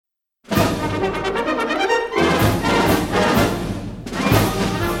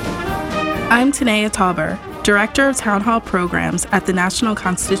I'm Tanea Tauber, Director of Town Hall Programs at the National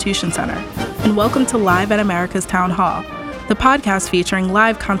Constitution Center, and welcome to Live at America's Town Hall, the podcast featuring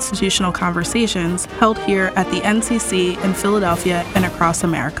live constitutional conversations held here at the NCC in Philadelphia and across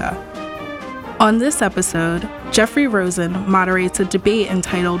America. On this episode, Jeffrey Rosen moderates a debate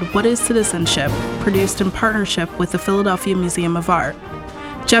entitled What is Citizenship?, produced in partnership with the Philadelphia Museum of Art.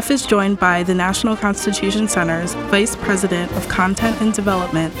 Jeff is joined by the National Constitution Center's Vice President of Content and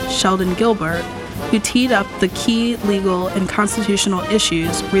Development, Sheldon Gilbert, who teed up the key legal and constitutional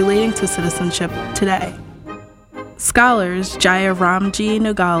issues relating to citizenship today. Scholars Jaya Ramji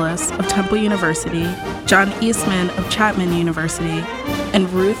Nogales of Temple University, John Eastman of Chapman University, and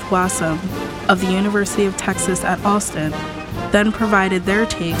Ruth Wassam of the University of Texas at Austin then provided their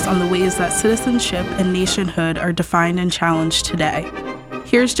takes on the ways that citizenship and nationhood are defined and challenged today.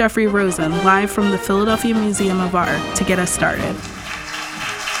 Here's Jeffrey Rosen, live from the Philadelphia Museum of Art, to get us started.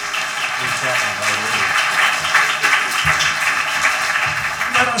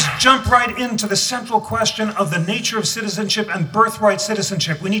 Let us jump right into the central question of the nature of citizenship and birthright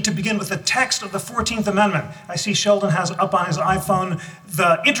citizenship. We need to begin with the text of the 14th Amendment. I see Sheldon has up on his iPhone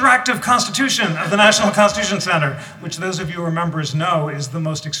the interactive Constitution of the National Constitution Center, which those of you who are members know is the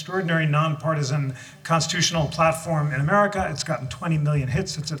most extraordinary nonpartisan constitutional platform in America. It's gotten 20 million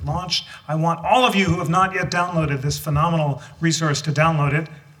hits since it launched. I want all of you who have not yet downloaded this phenomenal resource to download it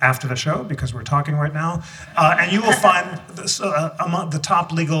after the show, because we're talking right now. And you will find this, among the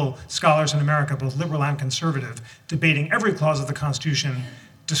top legal scholars in America, both liberal and conservative, debating every clause of the Constitution,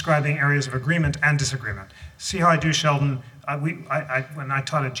 describing areas of agreement and disagreement. See how I do, Sheldon? When I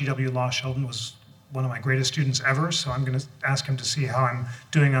taught at GW Law, Sheldon was one of my greatest students ever, so I'm going to ask him to see how I'm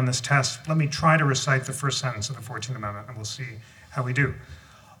doing on this test. Let me try to recite the first sentence of the 14th Amendment, and we'll see how we do.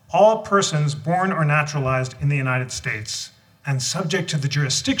 All persons born or naturalized in the United States and subject to the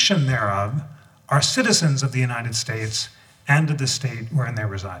jurisdiction thereof are citizens of the United States and of the state wherein they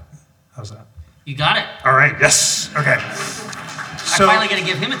reside. How's that? You got it. All right, yes, okay. So, I'm finally going to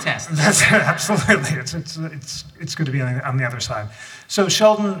give him a test. That's absolutely. It's good to be on the other side. So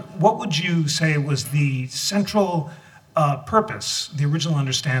Sheldon, what would you say was the central purpose, the original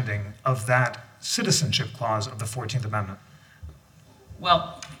understanding of that citizenship clause of the 14th Amendment?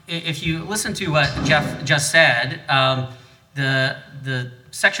 Well, if you listen to what Jeff just said, the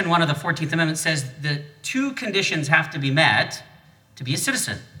Section 1 of the 14th Amendment says that two conditions have to be met to be a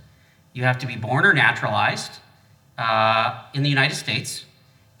citizen. You have to be born or naturalized in the United States.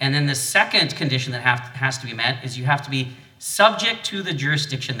 And then the second condition that has to be met is you have to be subject to the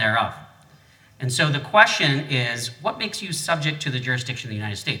jurisdiction thereof. And so the question is, what makes you subject to the jurisdiction of the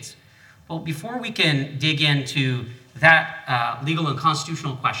United States? Well, before we can dig into that legal and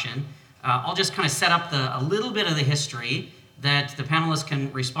constitutional question, I'll just kind of set up a little bit of the history that the panelists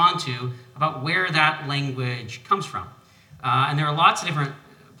can respond to about where that language comes from. And there are lots of different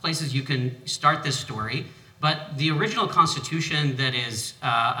places you can start this story, but the original Constitution that is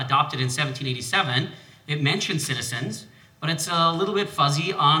adopted in 1787, it mentions citizens, but it's a little bit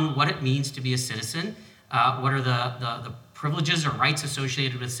fuzzy on what it means to be a citizen, what are the privileges or rights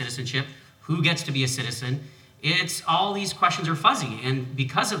associated with citizenship, who gets to be a citizen. All these questions are fuzzy, and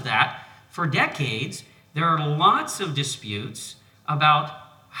because of that, for decades, there are lots of disputes about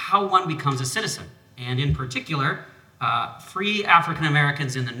how one becomes a citizen. And in particular, free African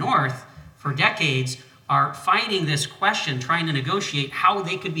Americans in the North, for decades, are fighting this question, trying to negotiate how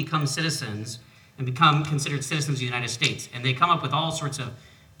they could become citizens and become considered citizens of the United States. And they come up with all sorts of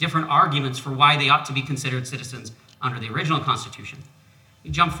different arguments for why they ought to be considered citizens under the original Constitution.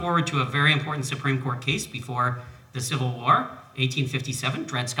 You jump forward to a very important Supreme Court case before the Civil War, 1857,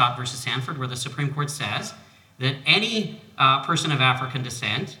 Dred Scott versus Sanford, where the Supreme Court says that any person of African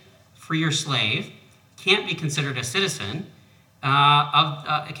descent, free or slave, can't be considered a citizen.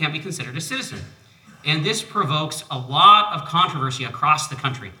 Can't be considered a citizen, and this provokes a lot of controversy across the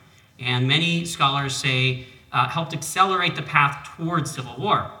country. And many scholars say helped accelerate the path towards civil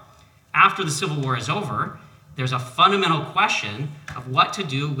war. After the Civil War is over, there's a fundamental question of what to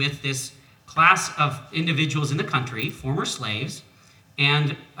do with this class of individuals in the country, former slaves,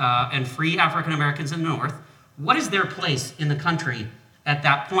 and free African Americans in the North. What is their place in the country at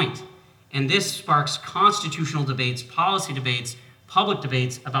that point? And this sparks constitutional debates, policy debates, public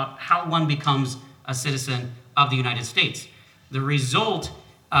debates about how one becomes a citizen of the United States. The result,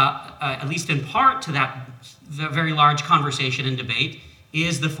 at least in part to that very large conversation and debate,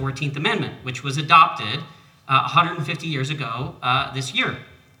 is the 14th Amendment, which was adopted 150 years ago this year.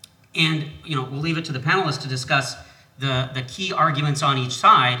 And we'll leave it to the panelists to discuss the key arguments on each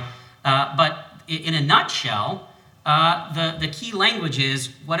side. But in a nutshell, the key language is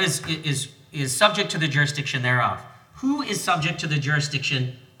what is is subject to the jurisdiction thereof. Who is subject to the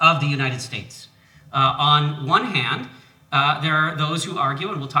jurisdiction of the United States? On one hand, there are those who argue,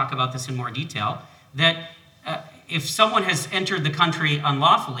 and we'll talk about this in more detail, that if someone has entered the country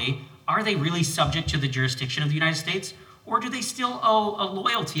unlawfully, are they really subject to the jurisdiction of the United States? Or do they still owe a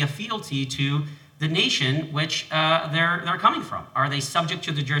loyalty, a fealty to the nation which they're coming from? Are they subject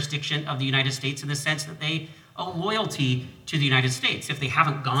to the jurisdiction of the United States in the sense that they owe loyalty to the United States if they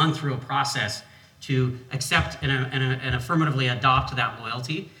haven't gone through a process to accept and affirmatively adopt that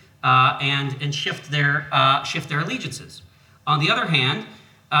loyalty and shift their allegiances? On the other hand,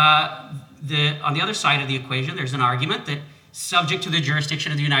 on the other side of the equation, there's an argument that subject to the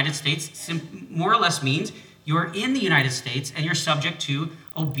jurisdiction of the United States more or less means you're in the United States and you're subject to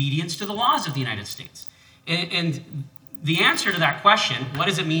obedience to the laws of the United States. And the answer to that question, what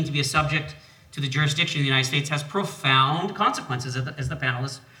does it mean to be a subject to the jurisdiction of the United States, has profound consequences, as the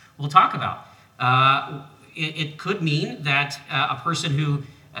panelists will talk about. It could mean that a person who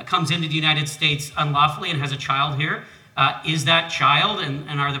comes into the United States unlawfully and has a child here, is that child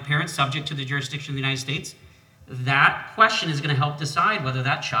and are the parents subject to the jurisdiction of the United States? That question is going to help decide whether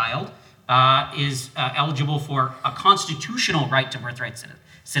that child is eligible for a constitutional right to birthright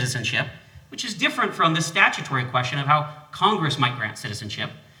citizenship, which is different from the statutory question of how Congress might grant citizenship.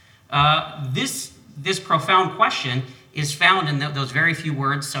 This profound question is found in those very few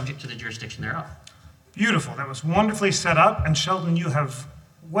words, subject to the jurisdiction thereof. Beautiful. That was wonderfully set up. And Sheldon, you have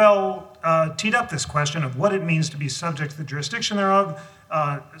teed up this question of what it means to be subject to the jurisdiction thereof.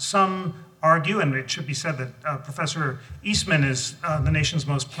 Some argue, and it should be said that Professor Eastman is the nation's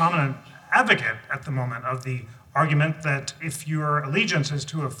most prominent advocate at the moment of the argument that if your allegiance is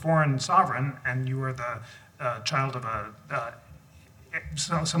to a foreign sovereign and you are the child of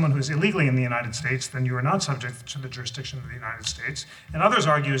someone who is illegally in the United States, then you are not subject to the jurisdiction of the United States. And others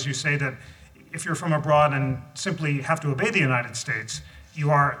argue, as you say, that if you're from abroad and simply have to obey the United States,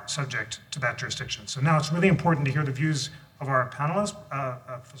 you are subject to that jurisdiction. So now it's really important to hear the views of our panelists.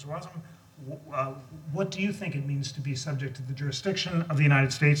 Professor Wasem, what do you think it means to be subject to the jurisdiction of the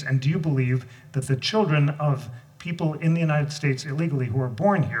United States, and do you believe that the children of people in the United States illegally who are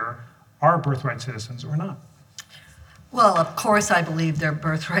born here are birthright citizens or not? Well, of course I believe they're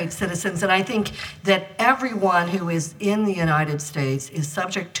birthright citizens, and I think that everyone who is in the United States is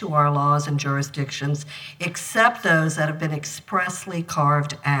subject to our laws and jurisdictions, except those that have been expressly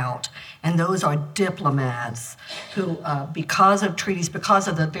carved out. And those are diplomats who, because of treaties, because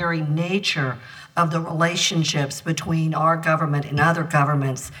of the very nature of the relationships between our government and other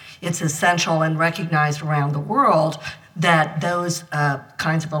governments, it's essential and recognized around the world that those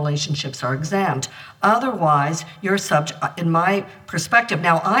kinds of relationships are exempt. Otherwise, you're subject, in my perspective.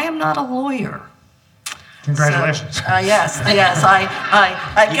 Now, I am not a lawyer. Congratulations. So, yes. I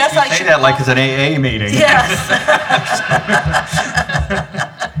guess I should say that like it's an AA meeting. Yes.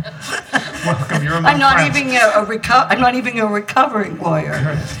 Welcome, you're I'm not even a recovering lawyer.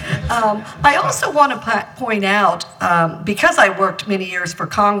 I also want to point out, because I worked many years for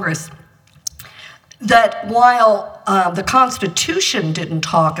Congress, that while the Constitution didn't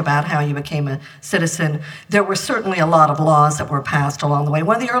talk about how you became a citizen, there were certainly a lot of laws that were passed along the way.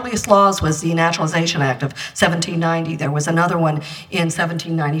 One of the earliest laws was the Naturalization Act of 1790. There was another one in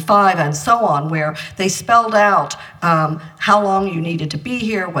 1795 and so on, where they spelled out how long you needed to be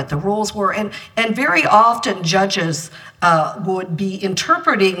here, what the rules were, and very often judges would be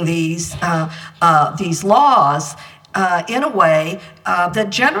interpreting these laws in a way that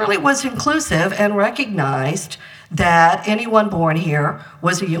generally was inclusive and recognized that anyone born here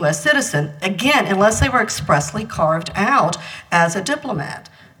was a U.S. citizen, again, unless they were expressly carved out as a diplomat.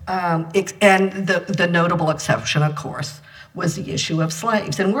 And the notable exception, of course, was the issue of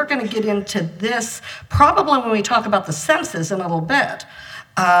slaves. And we're going to get into this probably when we talk about the census in a little bit,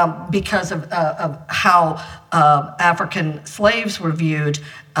 because of how African slaves were viewed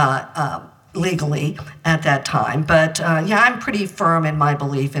legally at that time. But I'm pretty firm in my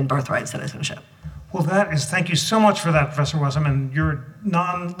belief in birthright citizenship. Well, thank you so much for that, Professor Wasem, and your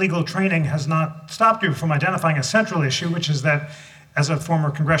non-legal training has not stopped you from identifying a central issue, which is that as a former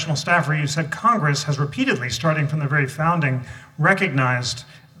congressional staffer, you said Congress has repeatedly, starting from the very founding, recognized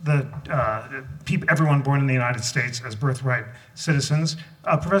everyone born in the United States as birthright citizens.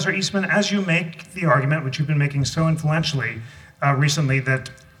 Professor Eastman, as you make the argument, which you've been making so influentially recently,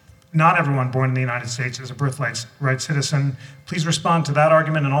 that not everyone born in the United States is a birthright citizen, please respond to that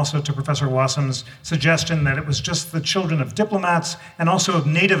argument and also to Professor Wasem's suggestion that it was just the children of diplomats and also of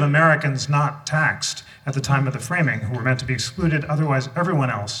Native Americans not taxed at the time of the framing who were meant to be excluded. Otherwise, everyone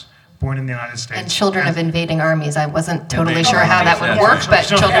else born in the United States. And children of invading armies. I wasn't totally sure Invading how that would work, but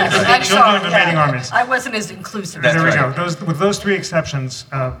children of invading armies. Children of invading armies. I wasn't as inclusive. There we right. go. With those three exceptions,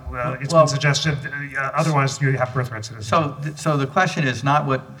 it's been suggested. Otherwise, you have birthright citizenship. So the question is not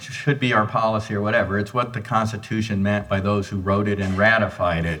what should be our policy or whatever. It's what the Constitution meant by those who wrote it and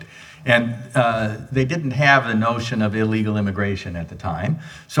ratified it. And they didn't have the notion of illegal immigration at the time.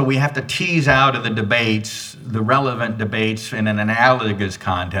 So we have to tease out of the debates, the relevant debates in an analogous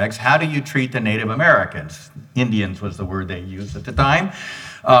context. How do you treat the Native Americans? Indians was the word they used at the time.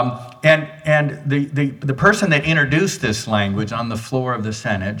 And the person that introduced this language on the floor of the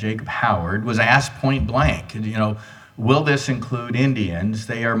Senate, Jacob Howard, was asked point blank, will this include Indians?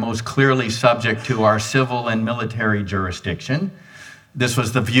 They are most clearly subject to our civil and military jurisdiction. This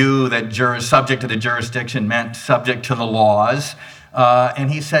was the view that subject to the jurisdiction meant subject to the laws. And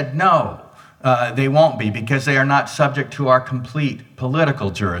he said, no, they won't be, because they are not subject to our complete political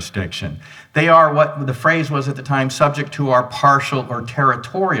jurisdiction. They are, what the phrase was at the time, subject to our partial or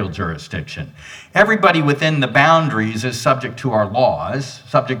territorial jurisdiction. Everybody within the boundaries is subject to our laws,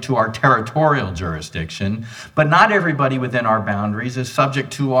 subject to our territorial jurisdiction, but not everybody within our boundaries is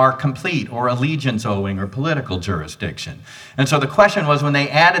subject to our complete or allegiance-owing or political jurisdiction. And so the question was, when they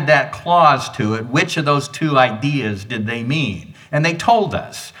added that clause to it, which of those two ideas did they mean? And they told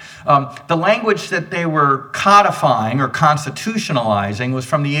us. The language that they were codifying or constitutionalizing was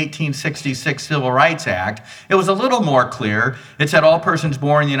from the 1866 Civil Rights Act. It was a little more clear. It said all persons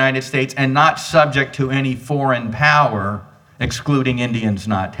born in the United States and not subject to any foreign power, excluding Indians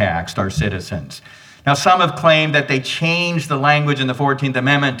not taxed, are citizens. Now, some have claimed that they changed the language in the 14th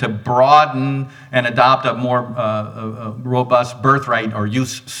Amendment to broaden and adopt a more robust birthright, or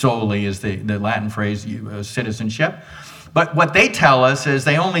jus soli is the Latin phrase, citizenship. But what they tell us is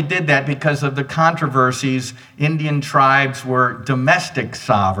they only did that because of the controversies. Indian tribes were domestic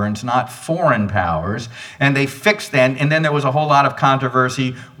sovereigns, not foreign powers, and they fixed that. And then there was a whole lot of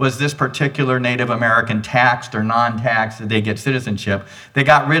controversy. Was this particular Native American taxed or non-taxed? Did they get citizenship? They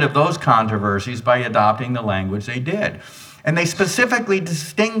got rid of those controversies by adopting the language they did. And they specifically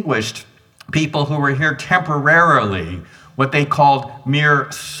distinguished people who were here temporarily, what they called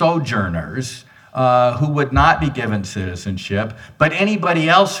mere sojourners, who would not be given citizenship, but anybody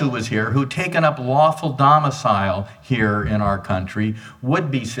else who was here, who'd taken up lawful domicile here in our country,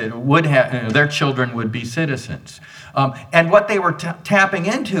 their children would be citizens. And what they were tapping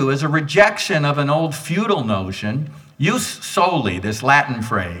into is a rejection of an old feudal notion. Jus soli, this Latin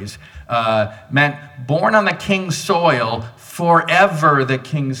phrase, meant born on the king's soil, forever the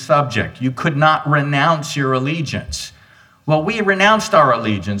king's subject. You could not renounce your allegiance. Well, we renounced our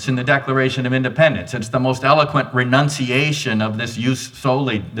allegiance in the Declaration of Independence. It's the most eloquent renunciation of this jus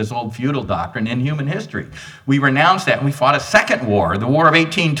soli, this old feudal doctrine, in human history. We renounced that, and we fought a second war, the War of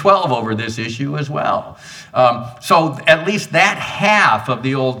 1812, over this issue as well. So at least that half of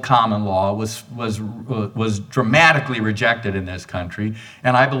the old common law was dramatically rejected in this country,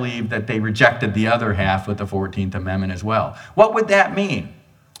 and I believe that they rejected the other half with the 14th Amendment as well. What would that mean?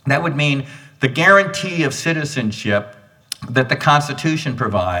 That would mean the guarantee of citizenship that the Constitution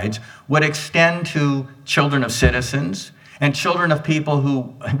provides would extend to children of citizens and children of people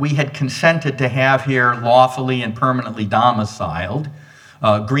who we had consented to have here lawfully and permanently domiciled,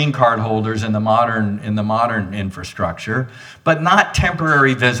 green card holders in the modern infrastructure, but not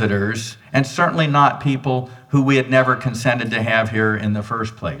temporary visitors, and certainly not people who we had never consented to have here in the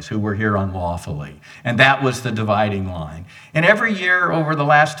first place, who were here unlawfully. And that was the dividing line. And every year over the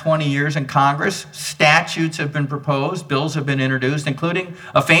last 20 years in Congress, statutes have been proposed, bills have been introduced, including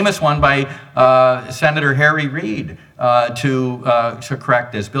a famous one by Senator Harry Reid to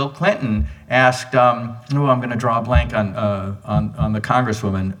correct this. Bill Clinton asked, I'm going to draw a blank on the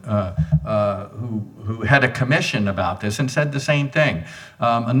congresswoman who had a commission about this and said the same thing.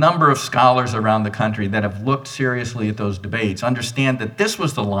 A number of scholars around the country that have looked seriously at those debates understand that this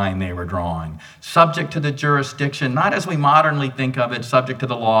was the line they were drawing. Subject to the jurisdiction, not as we modernly think of it, subject to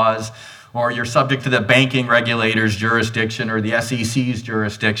the laws, or you're subject to the banking regulator's jurisdiction or the SEC's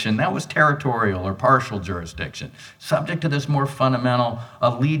jurisdiction. That was territorial or partial jurisdiction. Subject to this more fundamental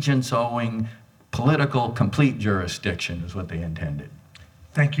allegiance-owing political complete jurisdiction is what they intended.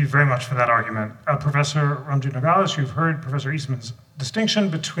 Thank you very much for that argument. Professor Ramji-Nogales, you've heard Professor Eastman's distinction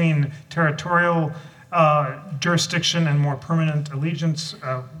between territorial jurisdiction and more permanent allegiance.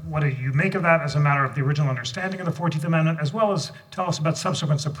 What do you make of that as a matter of the original understanding of the 14th Amendment, as well as tell us about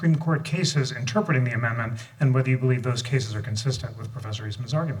subsequent Supreme Court cases interpreting the amendment and whether you believe those cases are consistent with Professor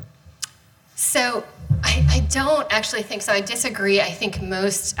Eastman's argument? So I don't actually think so. I disagree. I think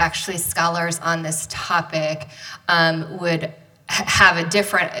most actually scholars on this topic would have a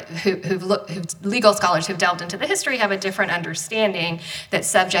different, legal scholars who've delved into the history have a different understanding that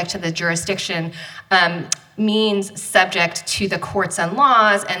subject to the jurisdiction means subject to the courts and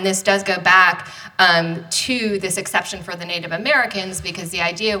laws, and this does go back to this exception for the Native Americans, because the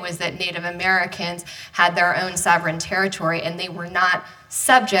idea was that Native Americans had their own sovereign territory and they were not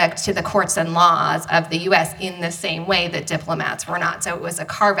subject to the courts and laws of the U.S. in the same way that diplomats were not. So it was a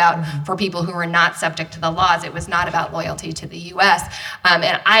carve-out for people who were not subject to the laws. It was not about loyalty to the U.S.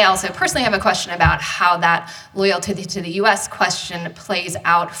 And I also personally have a question about how that loyalty to the U.S. question plays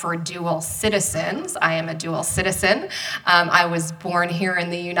out for dual citizens. I am a dual citizen. I was born here in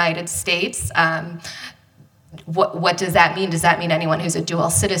the United States. What does that mean? Does that mean anyone who's a dual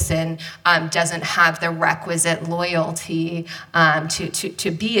citizen doesn't have the requisite loyalty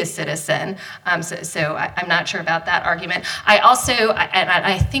to be a citizen? So I'm not sure about that argument.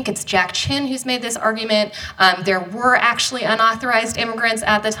 I think it's Jack Chin who's made this argument. There were actually unauthorized immigrants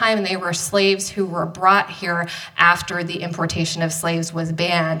at the time, and they were slaves who were brought here after the importation of slaves was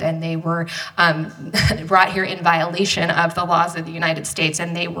banned, and they were brought here in violation of the laws of the United States,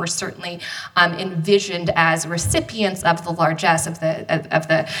 and they were certainly envisioned as recipients of the largesse of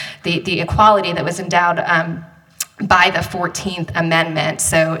the equality that was endowed by the 14th Amendment.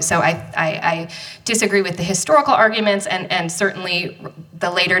 So I disagree with the historical arguments, and certainly the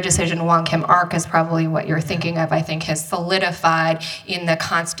later decision, Wong Kim Ark, is probably what you're thinking of, I think has solidified in the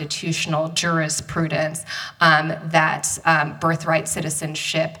constitutional jurisprudence that birthright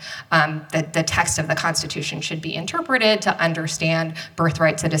citizenship, the text of the Constitution should be interpreted to understand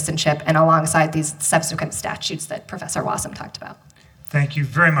birthright citizenship, and alongside these subsequent statutes that Professor Wasem talked about. Thank you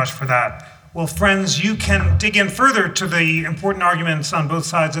very much for that. Well, friends, you can dig in further to the important arguments on both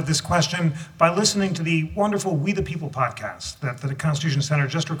sides of this question by listening to the wonderful We the People podcast that the Constitution Center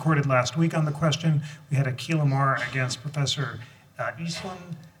just recorded last week on the question. We had Akhil Amar against Professor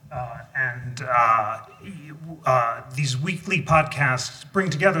Eastland, and these weekly podcasts bring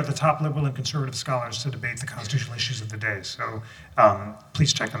together the top liberal and conservative scholars to debate the constitutional issues of the day. So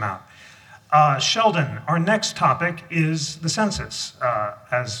please check them out. Sheldon, our next topic is the census.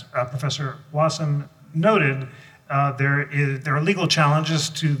 As Professor Wasem noted, there are legal challenges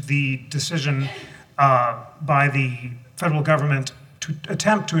to the decision by the federal government to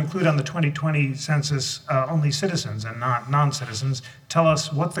attempt to include on the 2020 census only citizens and not non-citizens. Tell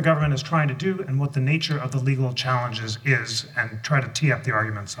us what the government is trying to do and what the nature of the legal challenges is, and try to tee up the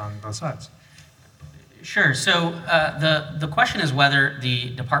arguments on both sides. Sure. So the question is whether the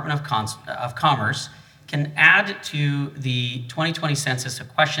Department of Commerce can add to the 2020 census a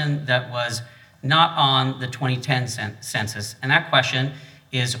question that was not on the 2010 census. And that question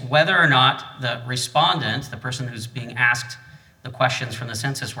is whether or not the respondent, the person who's being asked the questions from the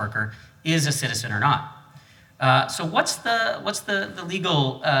census worker, is a citizen or not. So what's the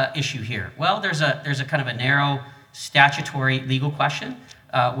legal issue here? Well, there's a kind of a narrow statutory legal question.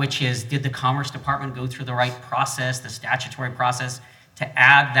 Which is, did the Commerce Department go through the right process, the statutory process, to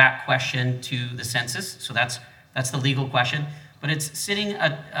add that question to the census? So that's the legal question. But it's sitting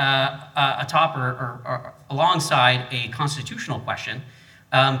atop or alongside a constitutional question.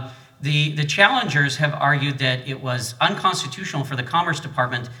 The challengers have argued that it was unconstitutional for the Commerce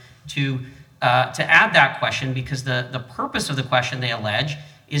Department to add that question because the purpose of the question, they allege,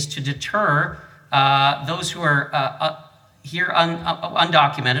 is to deter those who are here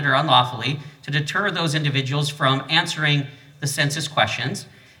undocumented or unlawfully, to deter those individuals from answering the census questions,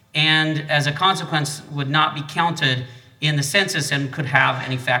 and as a consequence would not be counted in the census and could have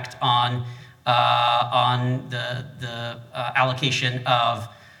an effect on the allocation of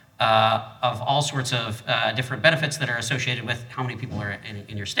all sorts of different benefits that are associated with how many people are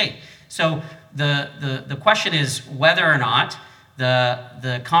in your state. So the question is whether or not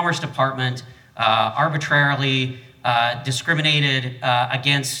the Commerce Department arbitrarily discriminated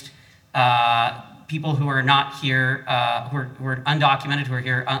against people who are not here, who are undocumented, who are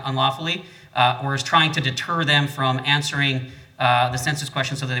here unlawfully, or is trying to deter them from answering the census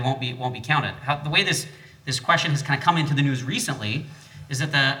question so that they won't be counted. The way this question has kind of come into the news recently is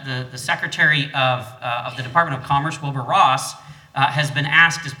that the Secretary of the Department of Commerce, Wilbur Ross, has been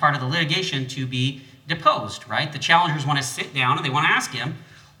asked as part of the litigation to be deposed. Right, the challengers want to sit down and they want to ask him,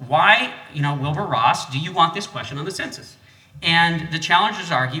 why, Wilbur Ross, do you want this question on the census? And the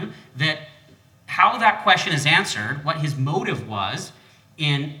challengers argue that how that question is answered, what his motive was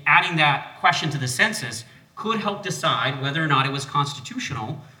in adding that question to the census, could help decide whether or not it was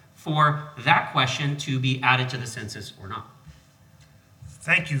constitutional for that question to be added to the census or not.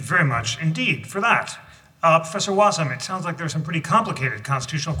 Thank you very much indeed for that. Professor Wasem, it sounds like there are some pretty complicated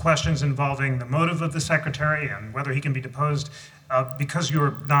constitutional questions involving the motive of the secretary and whether he can be deposed. Because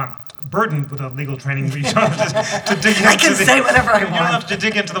you're not burdened with a legal training, you don't have to dig into I can say whatever I want. You don't have to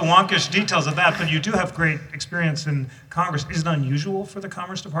dig into the wonkish details of that, but you do have great experience in Congress. Is it unusual for the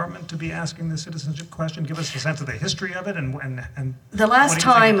Commerce Department to be asking the citizenship question? Give us a sense of the history of it and the last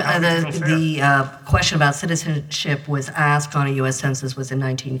time the question about citizenship was asked on a U.S. Census was in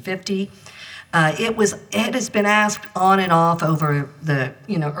 1950. It has been asked on and off over the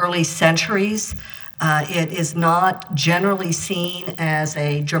early centuries. It is not generally seen as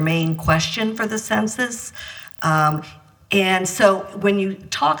a germane question for the census. And so when you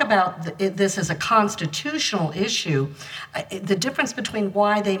talk about this as a constitutional issue, the difference between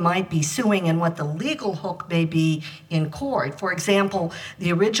why they might be suing and what the legal hook may be in court. For example,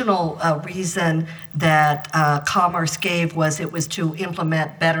 the original reason that Commerce gave was it was to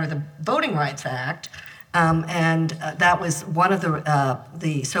implement better the Voting Rights Act, and that was one of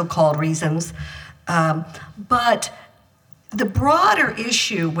the so-called reasons. But the broader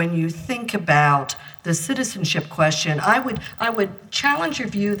issue, when you think about the citizenship question, I would challenge your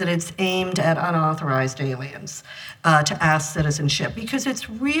view that it's aimed at unauthorized aliens to ask citizenship, because it's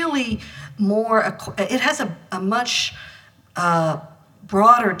really it has a much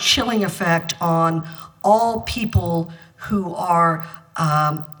broader chilling effect on all people who are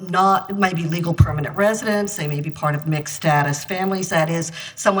not maybe legal permanent residents. They may be part of mixed status families. That is,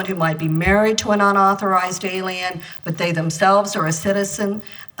 someone who might be married to an unauthorized alien, but they themselves are a citizen.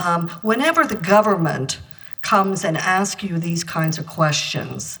 Whenever the government comes and asks you these kinds of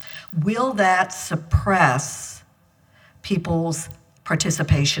questions, will that suppress people's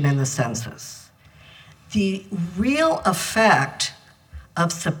participation in the census? The real effect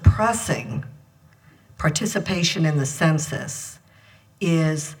of suppressing participation in the census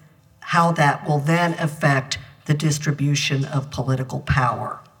is how that will then affect the distribution of political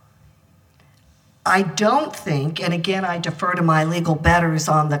power. I don't think, and again, I defer to my legal betters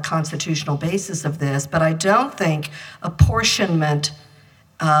on the constitutional basis of this, but I don't think apportionment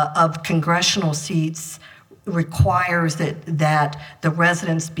of congressional seats requires that the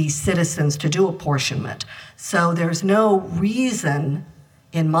residents be citizens to do apportionment. So there's no reason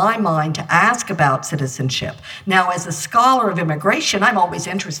in my mind to ask about citizenship. Now, as a scholar of immigration, I'm always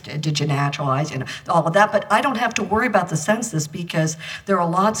interested, did you naturalize, all of that, but I don't have to worry about the census because there are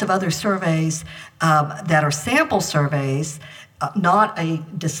lots of other surveys that are sample surveys, not a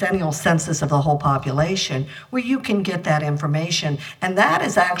decennial census of the whole population, where you can get that information. And that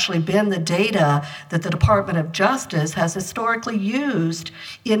has actually been the data that the Department of Justice has historically used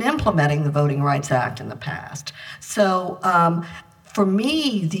in implementing the Voting Rights Act in the past. So, for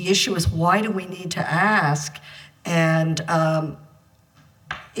me, the issue is, why do we need to ask? And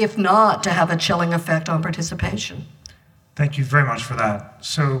if not, to have a chilling effect on participation. Thank you very much for that.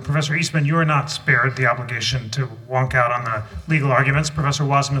 So, Professor Eastman, you are not spared the obligation to wonk out on the legal arguments. Professor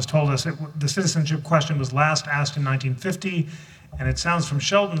Wasem has told us the citizenship question was last asked in 1950, and it sounds from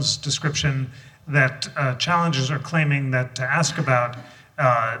Sheldon's description that challengers are claiming that to ask about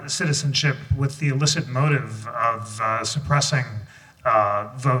citizenship with the illicit motive of suppressing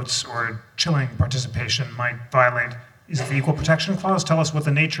votes or chilling participation might violate, is it the Equal Protection Clause? Tell us what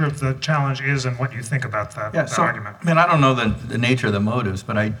the nature of the challenge is and what you think about that argument. I mean, I don't know the nature of the motives,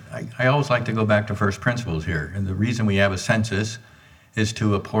 but I always like to go back to first principles here. And the reason we have a census is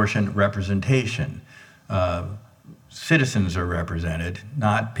to apportion representation. Citizens are represented,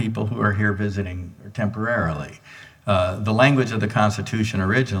 not people who are here visiting temporarily. The language of the Constitution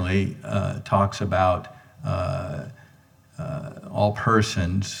originally talks about all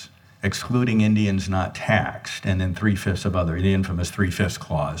persons, excluding Indians not taxed, and then 3/5 of other, the infamous 3/5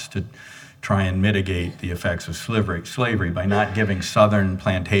 clause, to try and mitigate the effects of slavery by not giving Southern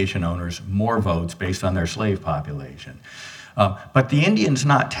plantation owners more votes based on their slave population. But the Indians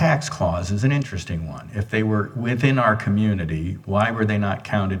not taxed clause is an interesting one. If they were within our community, why were they not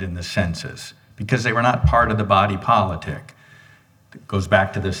counted in the census? Because they were not part of the body politic. It goes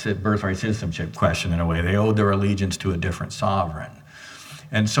back to the birthright citizenship question in a way. They owed their allegiance to a different sovereign.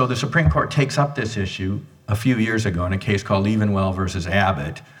 And so the Supreme Court takes up this issue a few years ago in a case called Evenwell versus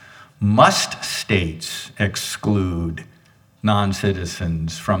Abbott. Must states exclude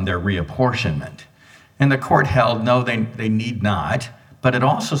non-citizens from their reapportionment? And the court held, no, they need not, but it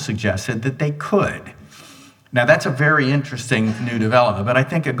also suggested that they could. Now, that's a very interesting new development, but I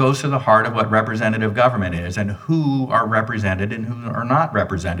think it goes to the heart of what representative government is and who are represented and who are not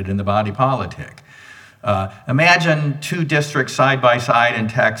represented in the body politic. Imagine two districts side by side in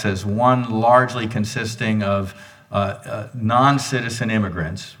Texas, one largely consisting of non-citizen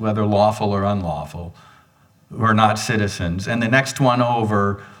immigrants, whether lawful or unlawful, who are not citizens, and the next one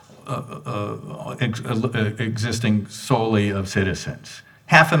over existing solely of citizens.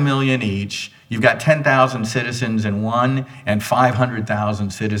 500,000 each. You've got 10,000 citizens in one and 500,000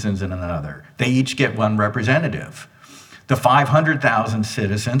 citizens in another. They each get one representative. The 500,000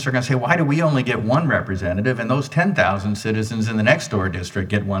 citizens are going to say, why do we only get one representative? And those 10,000 citizens in the next door district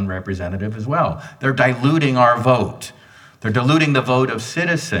get one representative as well. They're diluting our vote. They're diluting the vote of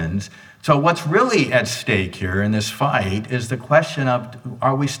citizens. So what's really at stake here in this fight is the question of,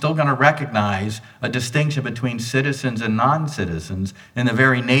 are we still going to recognize a distinction between citizens and non-citizens in the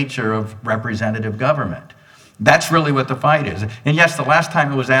very nature of representative government? That's really what the fight is. And yes, the last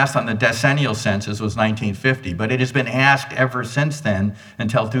time it was asked on the decennial census was 1950, but it has been asked ever since then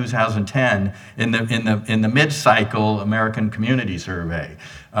until 2010 in the mid-cycle American Community Survey,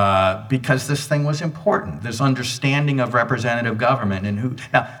 because this thing was important, this understanding of representative government and who.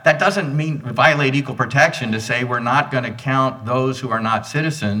 Now, that doesn't mean violate equal protection to say we're not going to count those who are not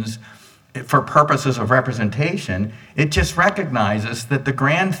citizens for purposes of representation. It just recognizes that the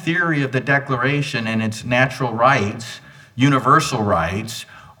grand theory of the Declaration and its natural rights, universal rights,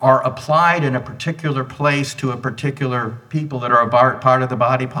 are applied in a particular place to a particular people that are a part of the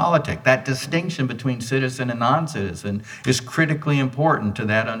body politic. That distinction between citizen and non-citizen is critically important to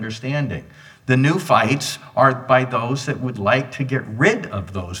that understanding. The new fights are by those that would like to get rid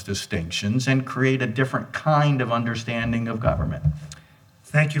of those distinctions and create a different kind of understanding of government.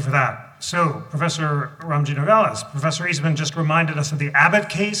 Thank you for that. So, Professor Ramji-Nogales, Professor Eastman just reminded us of the Abbott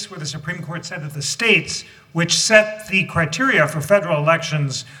case, where the Supreme Court said that the states, which set the criteria for federal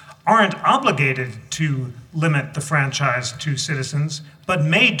elections, aren't obligated to limit the franchise to citizens, but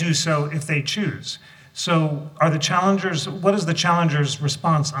may do so if they choose. So, what is the challengers'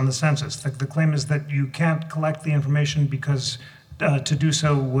 response on the census? The claim is that you can't collect the information because to do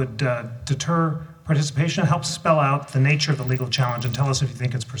so would deter participation. Help spell out the nature of the legal challenge and tell us if you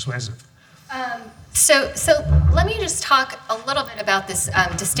think it's persuasive. So let me just talk a little bit about this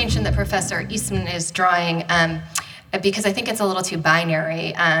distinction that Professor Eastman is drawing, because I think it's a little too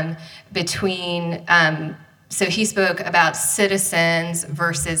binary between. So he spoke about citizens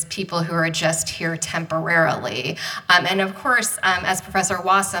versus people who are just here temporarily. And of course, as Professor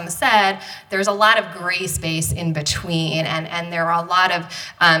Wassam said, there's a lot of gray space in between, and there are a lot of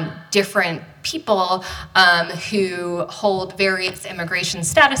different people who hold various immigration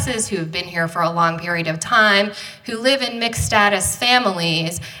statuses, who have been here for a long period of time, who live in mixed status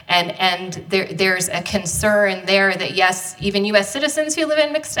families, and there's a concern there that yes, even U.S. citizens who live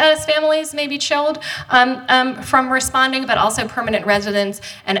in mixed status families may be chilled from responding, but also permanent residents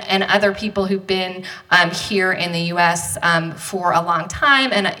and other people who've been here in the U.S. For a long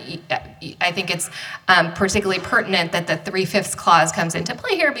time. And I think it's particularly pertinent that the 3/5 clause comes into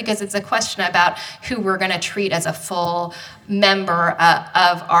play here, because it's a question about who we're going to treat as a full member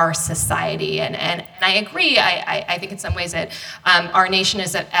of our society. And I agree. I think in some ways that our nation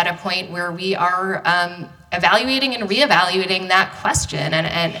is at a point where we are evaluating and reevaluating that question.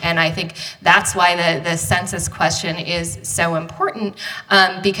 And I think that's why the census question is so important,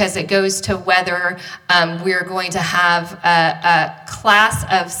 because it goes to whether we're going to have a class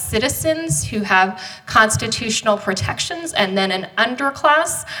of citizens who have constitutional protections, and then an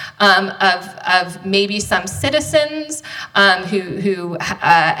underclass of maybe some citizens who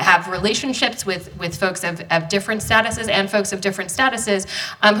have relationships with folks of different statuses and folks of different statuses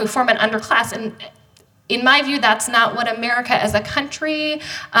who form an underclass. And in my view, that's not what America as a country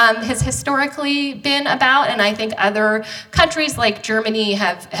has historically been about, and I think other countries like Germany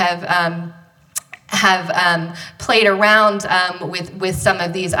have played around with some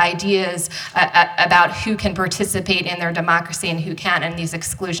of these ideas about who can participate in their democracy and who can't, and these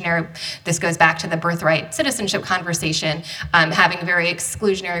exclusionary, this goes back to the birthright citizenship conversation, having very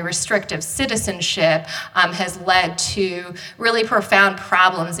exclusionary, restrictive citizenship has led to really profound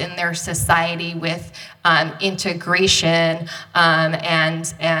problems in their society with integration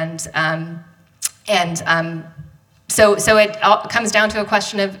So it all comes down to a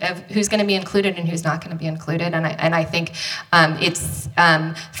question of who's going to be included and who's not going to be included. And I think it's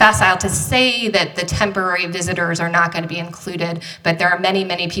facile to say that the temporary visitors are not going to be included, but there are many,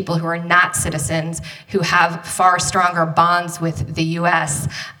 many people who are not citizens who have far stronger bonds with the U.S.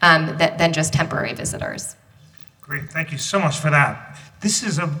 Than just temporary visitors. Great, thank you so much for that. This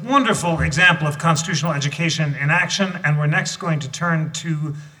is a wonderful example of constitutional education in action, and we're next going to turn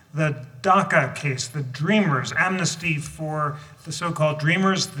to the DACA case, the Dreamers, amnesty for the so-called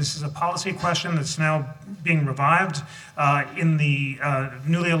Dreamers. This is a policy question that's now being revived in the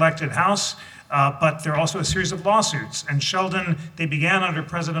newly elected House. But there are also a series of lawsuits. And Sheldon, they began under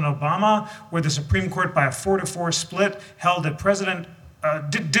President Obama, where the Supreme Court, by a 4-4 split, held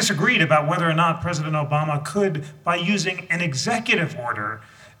that disagreed about whether or not President Obama could, by using an executive order,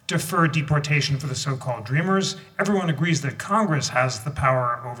 defer deportation for the so-called Dreamers. Everyone agrees that Congress has the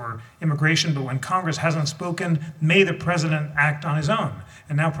power over immigration, but when Congress hasn't spoken, may the president act on his own.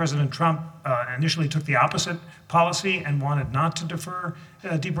 And now President Trump initially took the opposite policy and wanted not to defer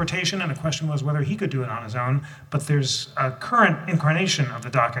deportation, and the question was whether he could do it on his own. But there's a current incarnation of the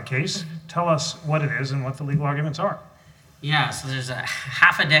DACA case. Tell us what it is and what the legal arguments are. Yeah, so there's a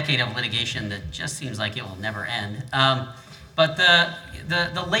half a decade of litigation that just seems like it will never end. But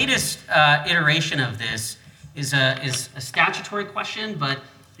the latest iteration of this is a statutory question, but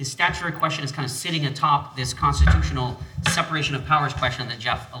the statutory question is kind of sitting atop this constitutional separation of powers question that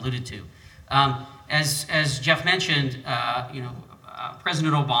Jeff alluded to. As Jeff mentioned,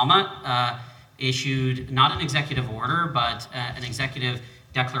 President Obama issued not an executive order, but an executive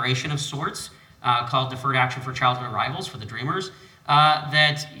declaration of sorts called Deferred Action for Childhood Arrivals for the Dreamers.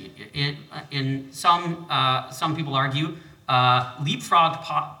 That in some people argue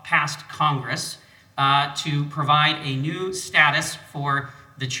leapfrogged past Congress to provide a new status for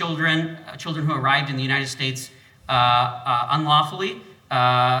the children who arrived in the United States unlawfully,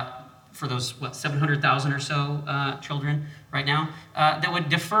 for those 700,000 or so children right now, that would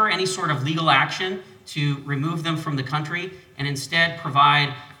defer any sort of legal action to remove them from the country and instead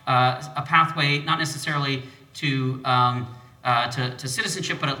provide a pathway, not necessarily to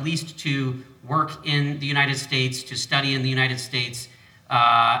citizenship, but at least to work in the United States, to study in the United States,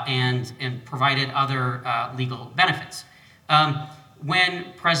 and provided other legal benefits. When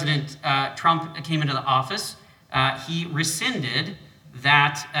President Trump came into the office, he rescinded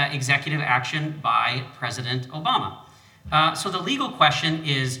that executive action by President Obama. So the legal question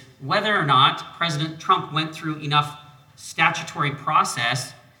is whether or not President Trump went through enough statutory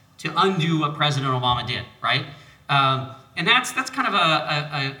process to undo what President Obama did, right? And that's kind of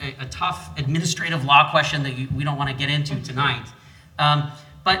a tough administrative law question that we don't want to get into tonight.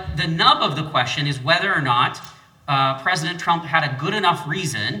 But the nub of the question is whether or not President Trump had a good enough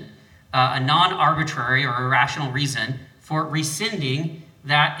reason, a non-arbitrary or irrational reason, for rescinding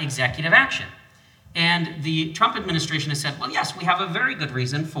that executive action. And the Trump administration has said, well, yes, we have a very good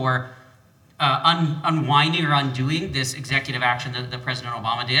reason for unwinding or undoing this executive action that President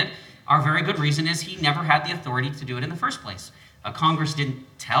Obama did. Our very good reason is he never had the authority to do it in the first place. Congress didn't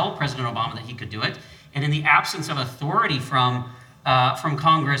tell President Obama that he could do it. And in the absence of authority from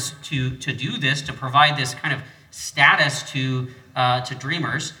Congress to do this, to provide this kind of status to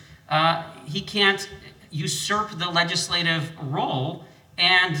Dreamers, he can't usurp the legislative role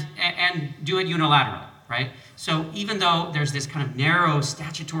and do it unilaterally, right? So even though there's this kind of narrow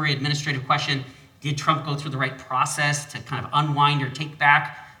statutory administrative question, did Trump go through the right process to kind of unwind or take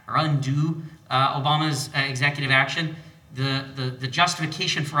back or undo Obama's executive action? The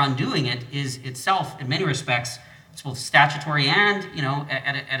justification for undoing it is itself, in many respects, it's both statutory and,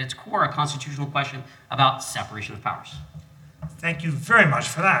 at its core, a constitutional question about separation of powers. Thank you very much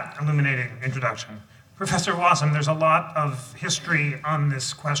for that illuminating introduction. Professor Wasson, there's a lot of history on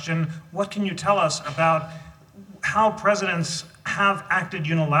this question. What can you tell us about how presidents have acted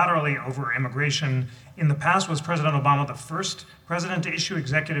unilaterally over immigration in the past? Was President Obama the first president to issue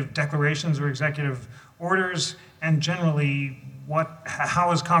executive declarations or executive orders? And generally,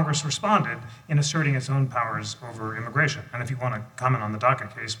 how has Congress responded in asserting its own powers over immigration? And if you want to comment on the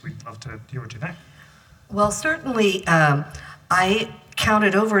DACA case, we'd love to hear what you think. Well, certainly, I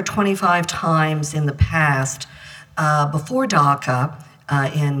counted over 25 times in the past, before DACA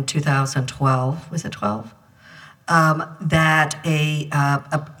in 2012, was it 12? That a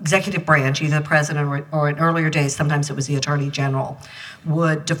executive branch, either the president or in earlier days, sometimes it was the attorney general,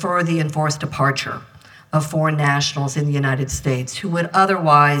 would defer the enforced departure of foreign nationals in the United States who would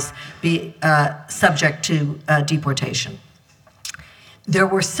otherwise be subject to deportation. There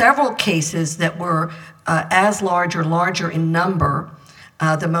were several cases that were as large or larger in number,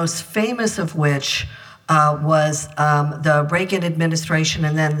 the most famous of which was the Reagan administration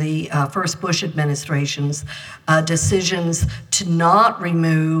and then the first Bush administration's decisions to not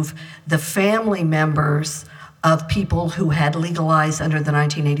remove the family members of people who had legalized under the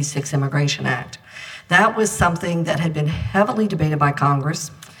 1986 Immigration Act. That was something that had been heavily debated by Congress.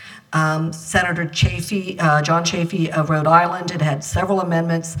 Senator Chafee, John Chafee of Rhode Island had several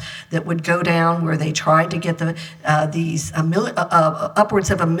amendments that would go down where they tried to get upwards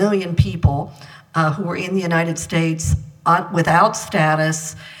of 1 million people who were in the United States without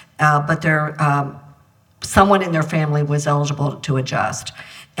status, but someone in their family was eligible to adjust.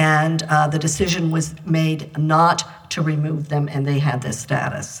 And the decision was made not to remove them, and they had this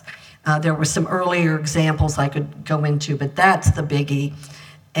status. There were some earlier examples I could go into, but that's the biggie.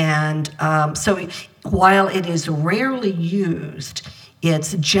 And so while it is rarely used,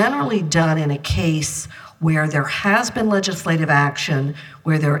 it's generally done in a case where there has been legislative action,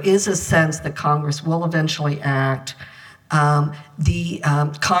 where there is a sense that Congress will eventually act.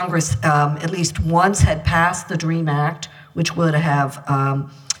 Congress at least once had passed the DREAM Act, which would have,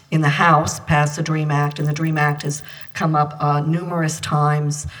 in the House, passed the DREAM Act, and the DREAM Act has come up numerous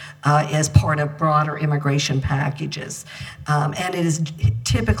times as part of broader immigration packages. And it is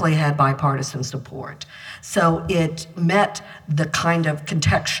typically had bipartisan support. So it met the kind of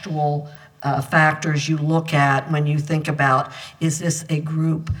contextual factors you look at when you think about, is this a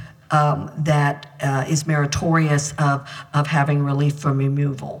group that is meritorious of having relief from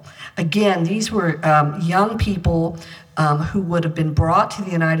removal? Again, these were young people who would have been brought to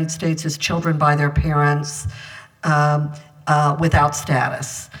the United States as children by their parents without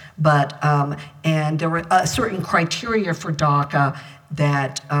status. And there were certain criteria for DACA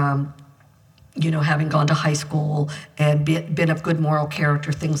that having gone to high school and been of good moral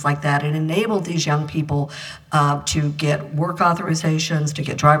character, things like that. It enabled these young people to get work authorizations, to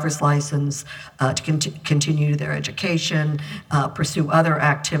get driver's license, to continue their education, pursue other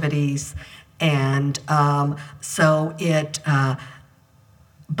activities. And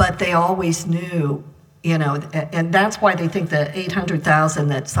but they always knew, and that's why they think the 800,000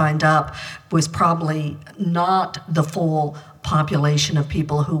 that signed up was probably not the full population of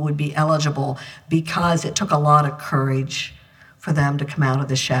people who would be eligible, because it took a lot of courage for them to come out of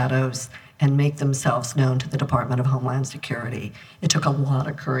the shadows and make themselves known to the Department of Homeland Security. It took a lot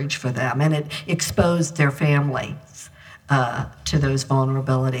of courage for them, and it exposed their families to those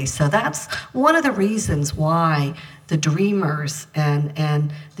vulnerabilities. So that's one of the reasons why the dreamers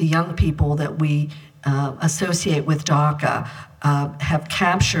and the young people that we associate with DACA have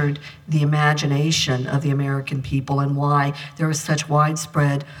captured the imagination of the American people, and why there is such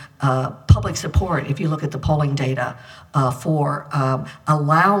widespread public support, if you look at the polling data, for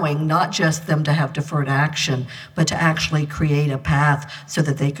allowing not just them to have deferred action, but to actually create a path so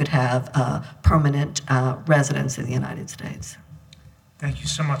that they could have permanent residence in the United States. Thank you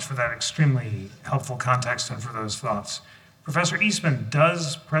so much for that extremely helpful context and for those thoughts. Professor Eastman,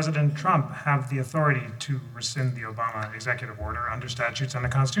 does President Trump have the authority to rescind the Obama executive order under statutes and the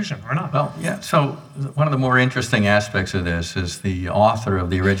Constitution, or not? Well, yeah, so one of the more interesting aspects of this is the author of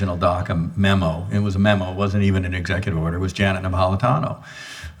the original DACA memo. It was a memo, it wasn't even an executive order, it was Janet Napolitano.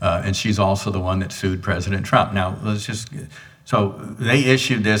 And she's also the one that sued President Trump. Now, so they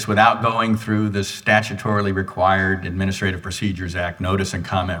issued this without going through the statutorily required Administrative Procedures Act notice and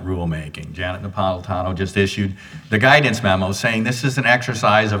comment rulemaking. Janet Napolitano just issued the guidance memo saying this is an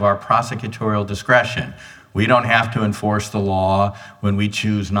exercise of our prosecutorial discretion. We don't have to enforce the law when we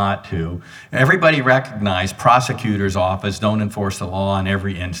choose not to. Everybody recognized prosecutors' office don't enforce the law in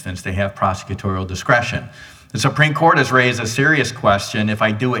every instance. They have prosecutorial discretion. The Supreme Court has raised a serious question: if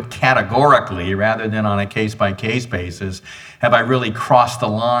I do it categorically rather than on a case-by-case basis, have I really crossed the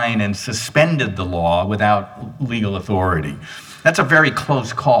line and suspended the law without legal authority? That's a very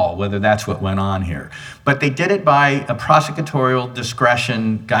close call, whether that's what went on here. But they did it by a prosecutorial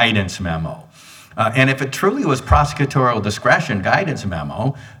discretion guidance memo. And if it truly was prosecutorial discretion guidance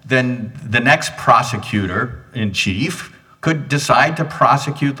memo, then the next prosecutor in chief could decide to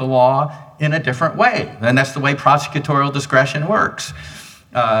prosecute the law in a different way. And that's the way prosecutorial discretion works.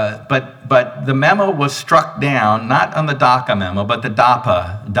 But the memo was struck down, not on the DACA memo, but the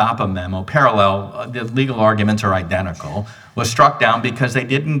DAPA memo, parallel, the legal arguments are identical, was struck down because they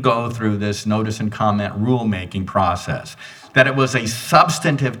didn't go through this notice and comment rulemaking process. That it was a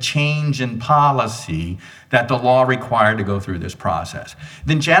substantive change in policy that the law required to go through this process.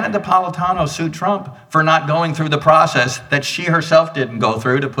 Then Janet Napolitano sued Trump for not going through the process that she herself didn't go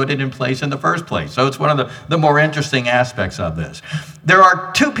through to put it in place in the first place. So it's one of the more interesting aspects of this. There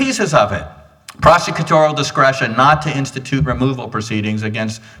are two pieces of it. Prosecutorial discretion not to institute removal proceedings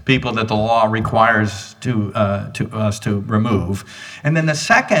against people that the law requires us to remove. And then the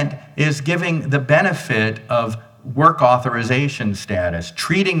second is giving the benefit of work authorization status,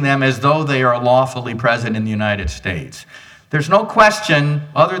 treating them as though they are lawfully present in the United States. There's no question,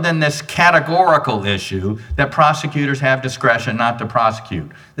 other than this categorical issue, that prosecutors have discretion not to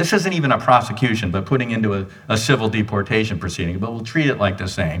prosecute. This isn't even a prosecution, but putting into a civil deportation proceeding, but we'll treat it like the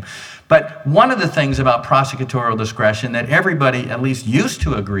same. But one of the things about prosecutorial discretion that everybody at least used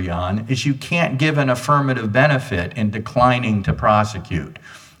to agree on is you can't give an affirmative benefit in declining to prosecute.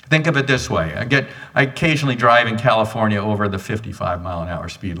 Think of it this way. I occasionally drive in California over the 55-mile-an-hour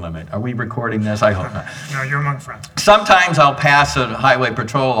speed limit. Are we recording this? I hope not. No, you're among friends. Sometimes I'll pass a highway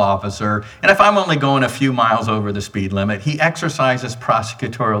patrol officer, and if I'm only going a few miles over the speed limit, he exercises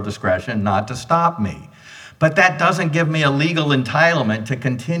prosecutorial discretion not to stop me. But that doesn't give me a legal entitlement to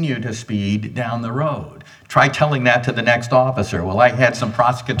continue to speed down the road. Try telling that to the next officer. Well, I had some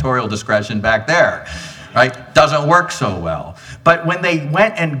prosecutorial discretion back there. Right? Doesn't work so well. But when they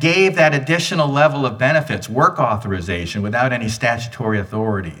went and gave that additional level of benefits, work authorization without any statutory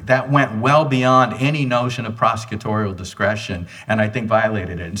authority, that went well beyond any notion of prosecutorial discretion, and I think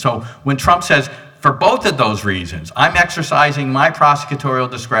violated it. And so when Trump says, for both of those reasons, I'm exercising my prosecutorial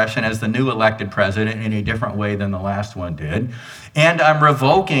discretion as the new elected president in a different way than the last one did, and I'm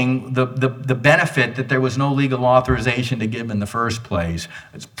revoking the benefit that there was no legal authorization to give in the first place,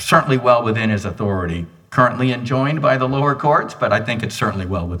 it's certainly well within his authority. Currently enjoined by the lower courts, but I think it's certainly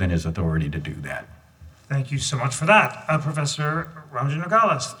well within his authority to do that. Thank you so much for that. Professor Ramji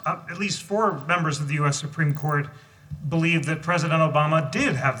Nogales, at least 4 members of the U.S. Supreme Court believe that President Obama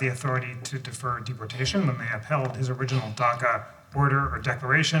did have the authority to defer deportation when they upheld his original DACA order or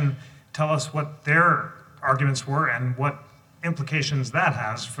declaration. Tell us what their arguments were and what implications that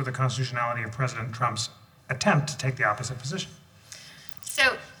has for the constitutionality of President Trump's attempt to take the opposite position.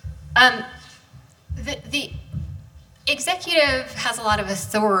 So, the executive has a lot of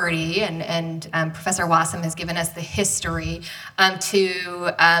authority, and Professor Wasem has given us the history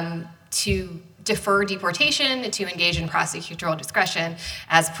to defer deportation, to engage in prosecutorial discretion.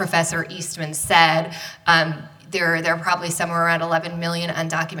 As Professor Eastman said, there are probably somewhere around 11 million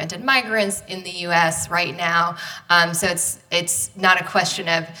undocumented migrants in the U.S. right now. So it's not a question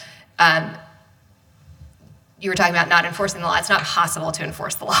of you were talking about not enforcing the law. It's not possible to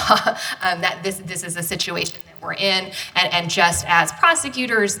enforce the law. That this is a situation that we're in, and just as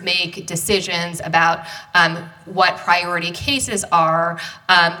prosecutors make decisions about what priority cases are,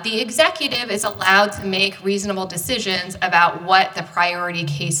 the executive is allowed to make reasonable decisions about what the priority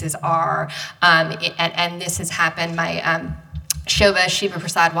cases are, and this has happened. Shobha Shiva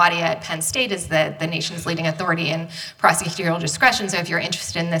Prasad Wadia at Penn State is the nation's leading authority in prosecutorial discretion. So if you're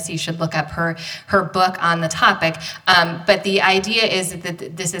interested in this, you should look up her book on the topic. But the idea is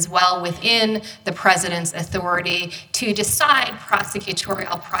that this is well within the president's authority to decide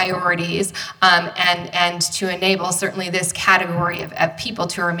prosecutorial priorities and to enable certainly this category of people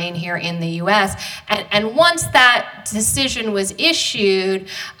to remain here in the U.S. And once that decision was issued,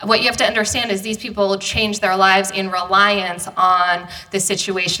 what you have to understand is these people changed their lives in reliance on the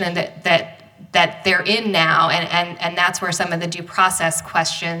situation that they're in now, and that's where some of the due process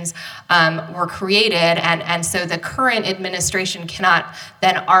questions were created, and so the current administration cannot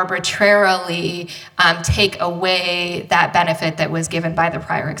then arbitrarily take away that benefit that was given by the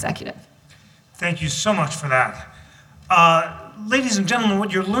prior executive. Thank you so much for that. Ladies and gentlemen,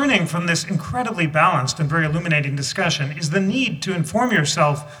 what you're learning from this incredibly balanced and very illuminating discussion is the need to inform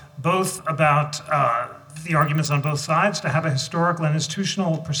yourself both about the arguments on both sides, to have a historical and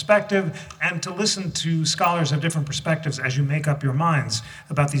institutional perspective, and to listen to scholars of different perspectives as you make up your minds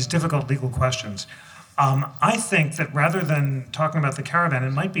about these difficult legal questions. I think that rather than talking about the caravan,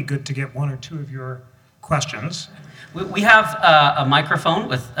 it might be good to get 1 or 2 of your questions. We have a microphone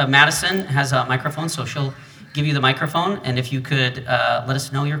with Madison has a microphone, so she'll give you the microphone, and if you could let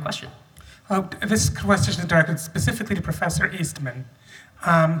us know your question. This question is directed specifically to Professor Eastman.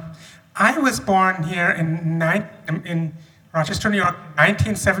 I was born here in Rochester, New York, in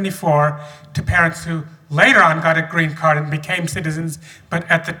 1974, to parents who later on got a green card and became citizens, but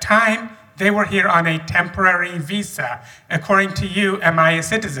at the time, they were here on a temporary visa. According to you, am I a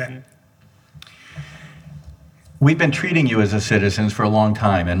citizen? We've been treating you as citizens for a long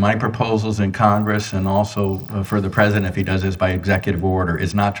time, and my proposals in Congress and also for the president, if he does this by executive order,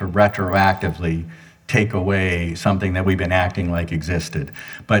 is not to retroactively take away something that we've been acting like existed.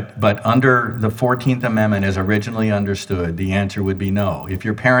 But under the 14th Amendment as originally understood, the answer would be no. If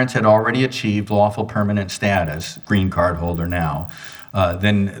your parents had already achieved lawful permanent status, green card holder now,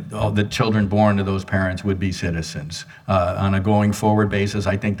 then the children born to those parents would be citizens. On a going forward basis,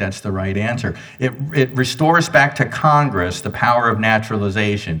 I think that's the right answer. It restores back to Congress the power of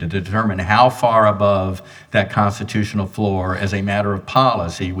naturalization to determine how far above that constitutional floor as a matter of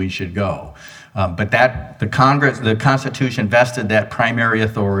policy we should go. But the Constitution vested that primary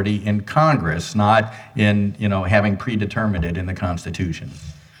authority in Congress, not in having predetermined it in the Constitution.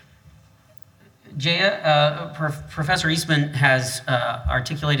 Jaya, Professor Eastman has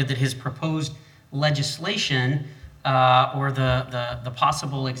articulated that his proposed legislation or the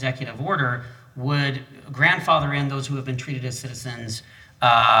possible executive order would grandfather in those who have been treated as citizens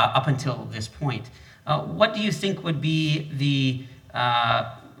up until this point. What do you think would be the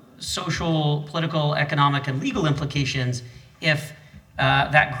social, political, economic, and legal implications if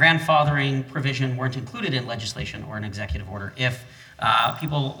that grandfathering provision weren't included in legislation or an executive order? If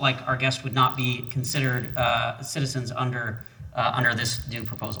people like our guest would not be considered citizens under this new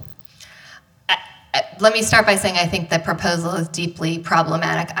proposal? Let me start by saying I think the proposal is deeply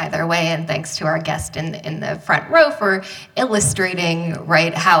problematic either way, and thanks to our guest in the front row for illustrating,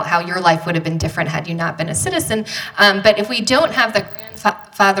 right, how your life would have been different had you not been a citizen. But if we don't have the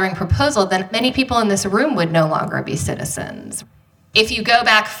grandfathering proposal, then many people in this room would no longer be citizens. If you go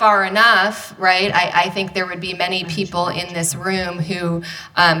back far enough, right, I think there would be many people in this room who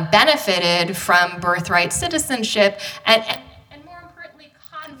benefited from birthright citizenship, and more importantly,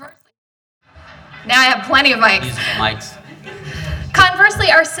 conversely. Now I have plenty of mics. Musical mics. Conversely,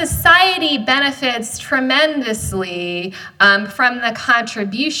 our society benefits tremendously from the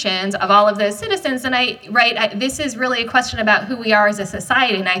contributions of all of those citizens. And this is really a question about who we are as a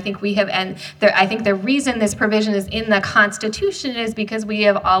society. And I think I think the reason this provision is in the Constitution is because we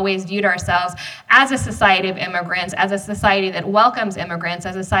have always viewed ourselves as a society of immigrants, as a society that welcomes immigrants,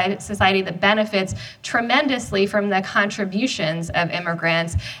 as a society that benefits tremendously from the contributions of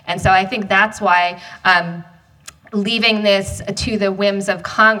immigrants. And so I think that's why leaving this to the whims of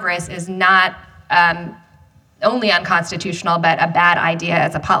Congress is not only unconstitutional, but a bad idea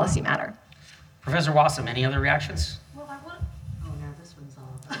as a policy matter. Professor Wasem, any other reactions? Well, oh, no, this one's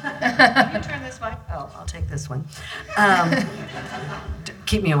off. Can you turn this mic? Oh, I'll take this one.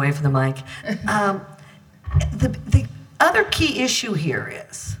 Keep me away from the mic. The other key issue here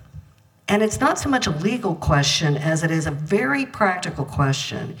is, and it's not so much a legal question as it is a very practical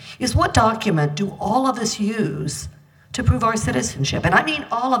question, is what document do all of us use to prove our citizenship? And I mean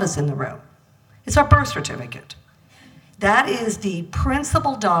all of us in the room. It's our birth certificate. That is the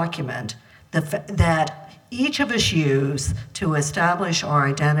principal document that each of us use to establish our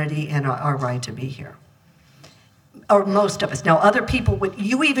identity and our right to be here. Or most of us. Now, other people,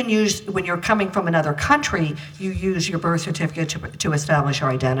 you even use, when you're coming from another country, you use your birth certificate to establish your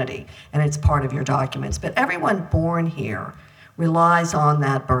identity, and it's part of your documents. But everyone born here relies on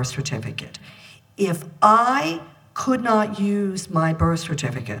that birth certificate. If I could not use my birth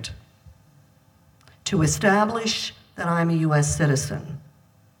certificate to establish that I'm a U.S. citizen,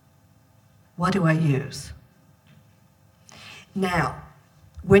 what do I use? Now,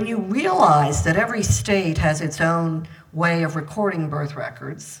 when you realize that every state has its own way of recording birth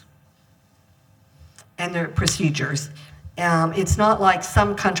records and their procedures, it's not like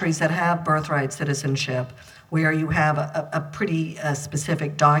some countries that have birthright citizenship where you have a pretty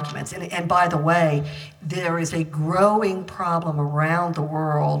specific documents. And by the way, there is a growing problem around the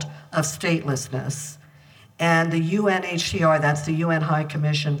world of statelessness. And the UNHCR, that's the UN High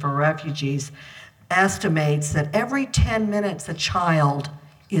Commission for Refugees, estimates that every 10 minutes a child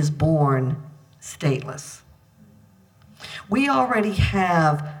is born stateless. We already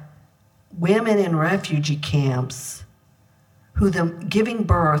have women in refugee camps giving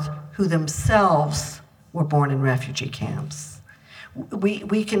birth who themselves were born in refugee camps.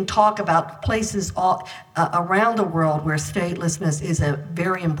 We can talk about places all around the world where statelessness is a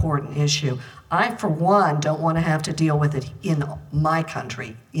very important issue. I, for one, don't want to have to deal with it in my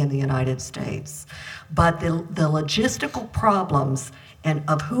country, in the United States. But the logistical problems and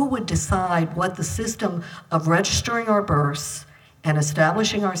of who would decide what the system of registering our births and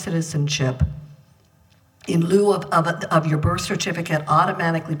establishing our citizenship in lieu of your birth certificate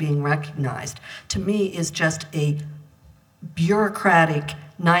automatically being recognized, to me is just a bureaucratic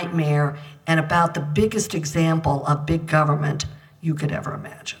nightmare and about the biggest example of big government you could ever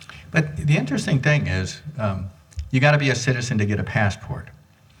imagine. But the interesting thing is, you got to be a citizen to get a passport.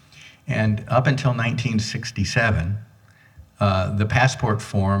 And up until 1967, the passport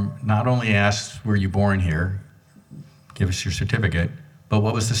form not only asks, were you born here, give us your certificate, but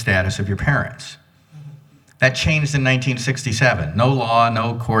what was the status of your parents? That changed in 1967. No law,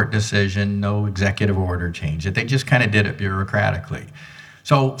 no court decision, no executive order changed it. They just kind of did it bureaucratically.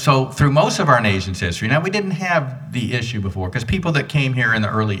 So through most of our nation's history, now we didn't have the issue before, because people that came here in the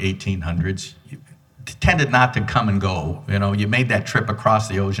early 1800s tended not to come and go. You know, you made that trip across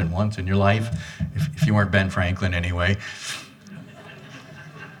the ocean once in your life, if you weren't Ben Franklin anyway.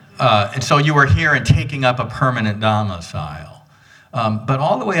 And so you were here and taking up a permanent domicile. But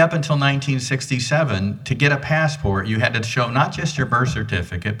all the way up until 1967, to get a passport, you had to show not just your birth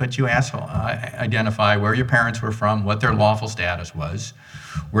certificate, but you identify where your parents were from, what their lawful status was,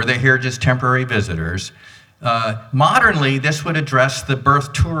 were they here just temporary visitors, Modernly, this would address the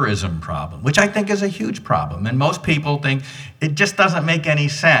birth tourism problem, which I think is a huge problem. And most people think it just doesn't make any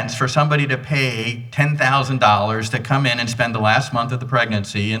sense for somebody to pay $10,000 to come in and spend the last month of the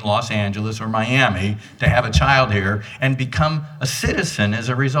pregnancy in Los Angeles or Miami to have a child here and become a citizen as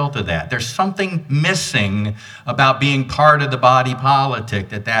a result of that. There's something missing about being part of the body politic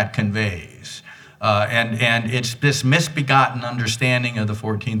that conveys. And it's this misbegotten understanding of the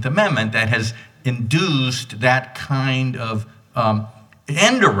 14th Amendment that has induced that kind of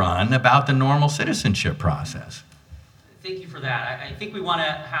end run about the normal citizenship process. Thank you for that. I think we want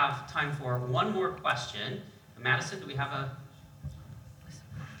to have time for one more question. Madison, do we have a...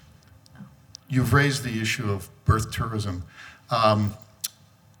 You've raised the issue of birth tourism.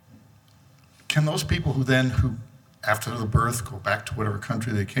 Can those people who after the birth go back to whatever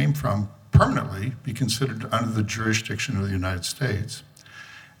country they came from permanently be considered under the jurisdiction of the United States?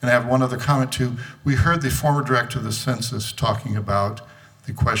 And I have one other comment too. We heard the former director of the census talking about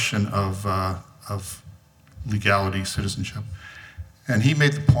the question of legality, citizenship. And he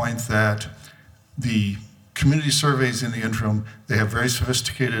made the point that the community surveys in the interim, they have very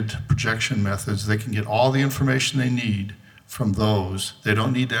sophisticated projection methods. They can get all the information they need from those. They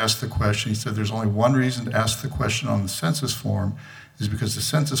don't need to ask the question. He said there's only one reason to ask the question on the census form is because the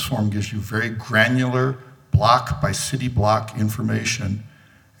census form gives you very granular block by city block information.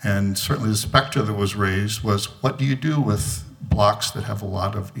 And certainly the specter that was raised was, what do you do with blocks that have a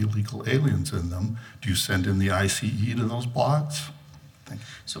lot of illegal aliens in them? Do you send in the ICE to those blocks? Thank you.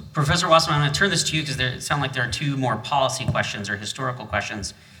 So Professor Wasserman, I'm going to turn this to you because it sounds like there are two more policy questions or historical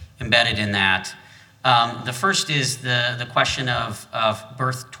questions embedded in that. The first is the question of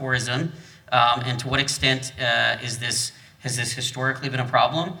birth tourism, and to what extent has this historically been a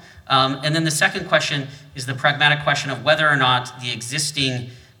problem? And then the second question is the pragmatic question of whether or not the existing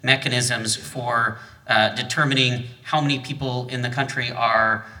mechanisms for determining how many people in the country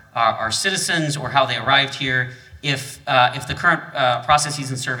are citizens or how they arrived here, if the current processes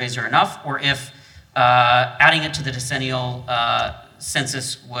and surveys are enough, or if adding it to the decennial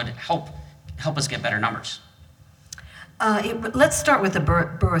census would help us get better numbers. Let's start with the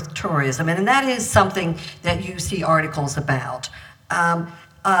birth tourism, and that is something that you see articles about.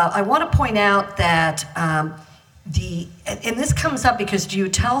 I want to point out that and this comes up because do you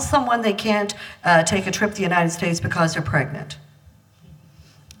tell someone they can't take a trip to the United States because they're pregnant?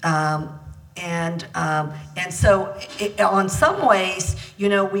 And so on some ways,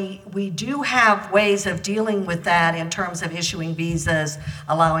 we do have ways of dealing with that in terms of issuing visas,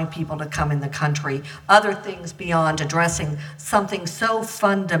 allowing people to come in the country, other things beyond addressing something so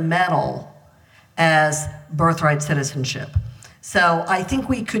fundamental as birthright citizenship. So I think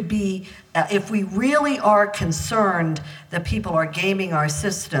we could be, if we really are concerned that people are gaming our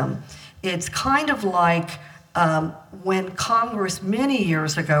system, it's kind of like when Congress many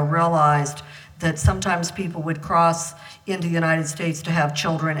years ago realized that sometimes people would cross into the United States to have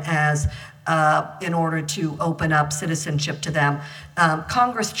children as in order to open up citizenship to them.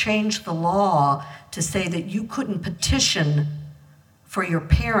 Congress changed the law to say that you couldn't petition for your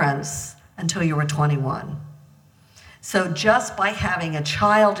parents until you were 21. So just by having a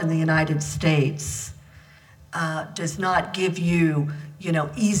child in the United States does not give you,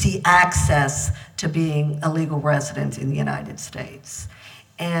 easy access to being a legal resident in the United States.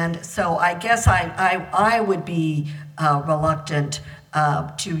 And so I guess I would be reluctant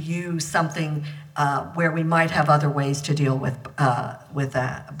to use something where we might have other ways to deal with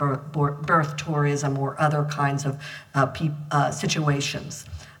that, birth tourism or other kinds of situations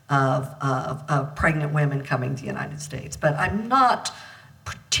of pregnant women coming to the United States. But I'm not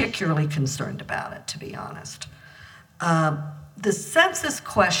particularly concerned about it, to be honest. The census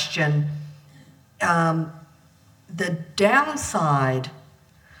question, the downside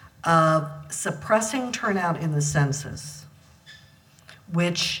of suppressing turnout in the census,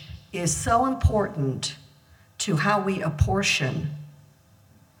 which is so important to how we apportion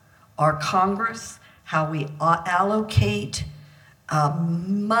our Congress, how we allocate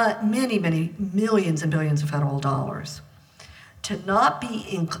many, many millions and billions of federal dollars, to not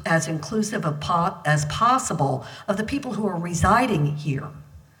be as inclusive as possible of the people who are residing here,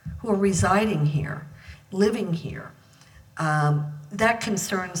 living here. That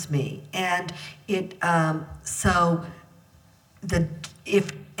concerns me. And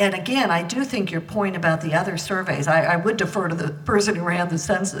and again, I do think your point about the other surveys, I would defer to the person who ran the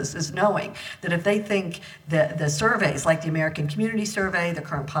census, is knowing that if they think that the surveys, like the American Community Survey, the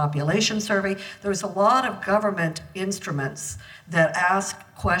Current Population Survey, there's a lot of government instruments that ask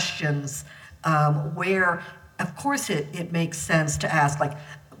questions where, of course, it makes sense to ask, like,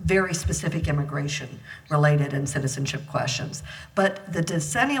 very specific immigration-related and citizenship questions. But the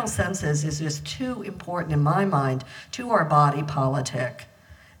decennial census is just too important, in my mind, to our body politic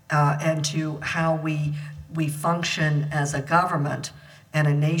and to how we function as a government and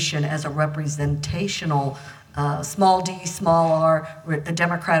a nation as a representational, small d, small r, a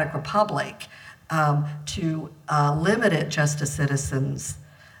democratic republic, to limit it just to citizens,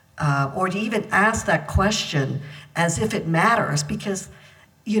 or to even ask that question as if it matters, because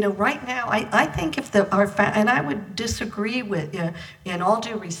right now, I think if and I would disagree with, in all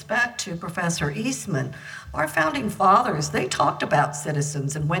due respect to Professor Eastman, our founding fathers, they talked about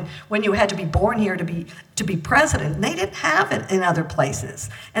citizens, and when you had to be born here to be president, and they didn't have it in other places,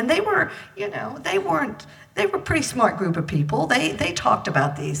 and they were, they were a pretty smart group of people. They talked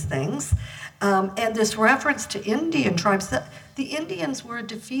about these things, and this reference to Indian tribes, the Indians were a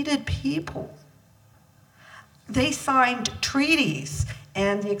defeated people. They signed treaties,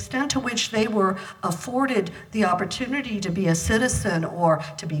 and the extent to which they were afforded the opportunity to be a citizen or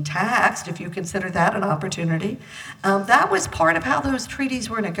to be taxed, if you consider that an opportunity, that was part of how those treaties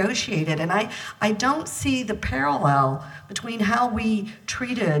were negotiated. And I don't see the parallel between how we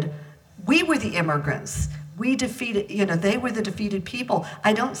were the immigrants. We defeated, they were the defeated people.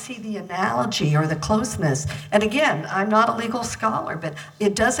 I don't see the analogy or the closeness. And again, I'm not a legal scholar, but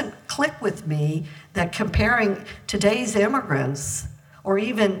it doesn't click with me that comparing today's immigrants, or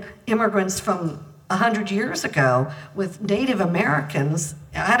even immigrants from 100 years ago, with Native Americans,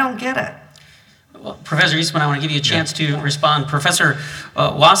 I don't get it. Well, Professor Eastman, I want to give you a chance to respond. Professor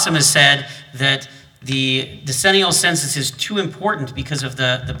Wasem has said that the decennial census is too important because of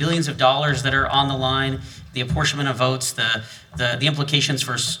the billions of dollars that are on the line, the apportionment of votes, the implications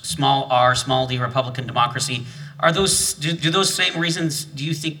for small r, small d Republican democracy. Do those same reasons, do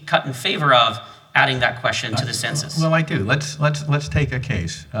you think, cut in favor of adding that question to the census? Well, I do. Let's take a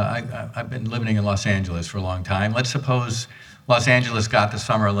case. I've been living in Los Angeles for a long time. Let's suppose Los Angeles got the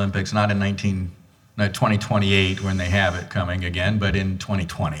Summer Olympics not in 2028 when they have it coming again, but in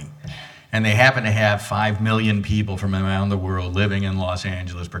 2020. And they happen to have 5 million people from around the world living in Los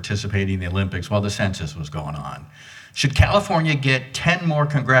Angeles participating in the Olympics while the census was going on. Should California get 10 more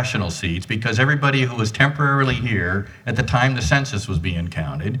congressional seats because everybody who was temporarily here at the time the census was being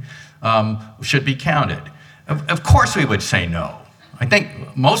counted should be counted? Of course we would say no. I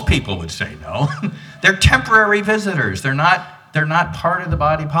think most people would say no. They're temporary visitors. They're not part of the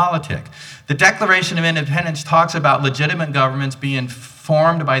body politic. The Declaration of Independence talks about legitimate governments being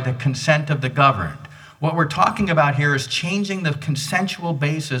formed by the consent of the governed. What we're talking about here is changing the consensual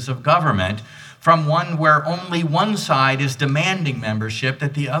basis of government from one where only one side is demanding membership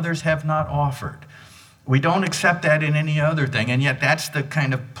that the others have not offered. We don't accept that in any other thing, and yet that's the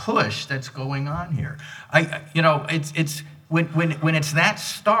kind of push that's going on here. It's when it's that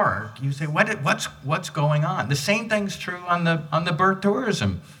stark, you say, what's going on? The same thing's true on the birth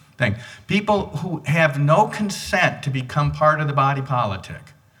tourism thing. People who have no consent to become part of the body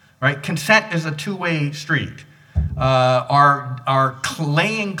politic, right? Consent is a two-way street. Are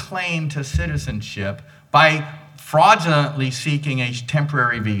laying claim to citizenship by fraudulently seeking a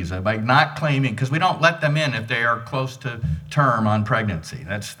temporary visa, by not claiming, because we don't let them in if they are close to term on pregnancy.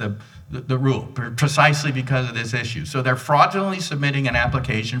 That's the rule, precisely because of this issue. So they're fraudulently submitting an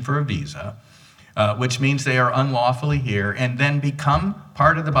application for a visa, which means they are unlawfully here, and then become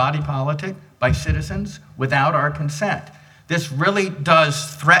part of the body politic by citizens without our consent. This really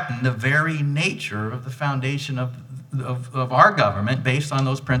does threaten the very nature of the foundation of our government based on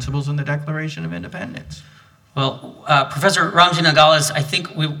those principles in the Declaration of Independence. Well, Professor Ramji Nogales, I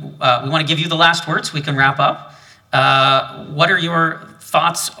think we want to give you the last words. We can wrap up. What are your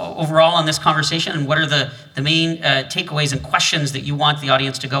thoughts overall on this conversation, and what are the main takeaways and questions that you want the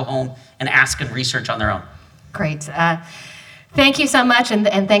audience to go home and ask and research on their own? Great. Thank you so much, and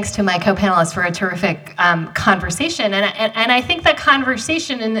thanks to my co-panelists for a terrific conversation. And I think that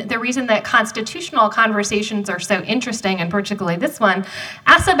conversation, and the reason that constitutional conversations are so interesting, and particularly this one,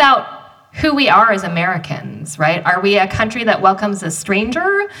 asks about who we are as Americans, right? Are we a country that welcomes a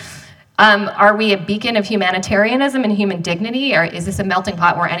stranger? Are we a beacon of humanitarianism and human dignity, or is this a melting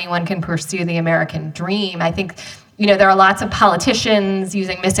pot where anyone can pursue the American dream? I think there are lots of politicians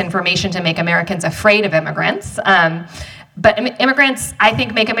using misinformation to make Americans afraid of immigrants. But immigrants, I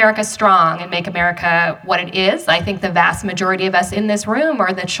think, make America strong and make America what it is. I think the vast majority of us in this room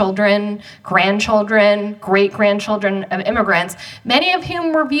are the children, grandchildren, great-grandchildren of immigrants, many of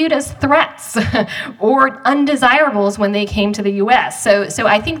whom were viewed as threats or undesirables when they came to the U.S. So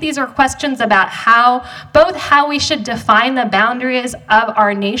I think these are questions about both how we should define the boundaries of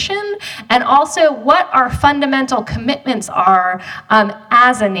our nation and also what our fundamental commitments are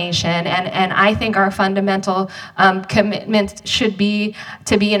as a nation. And I think our fundamental commitment should be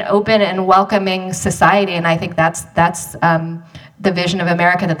to be an open and welcoming society, and I think that's the vision of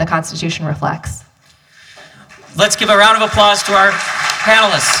America that the Constitution reflects. Let's give a round of applause to our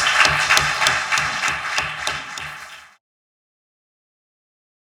panelists.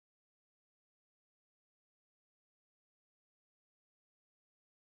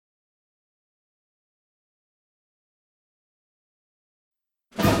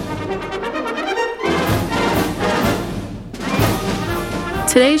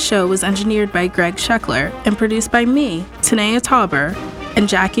 Today's show was engineered by Greg Scheckler and produced by me, Tanea Tauber, and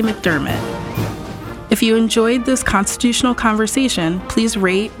Jackie McDermott. If you enjoyed this constitutional conversation, please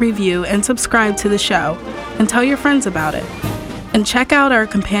rate, review, and subscribe to the show, and tell your friends about it. And check out our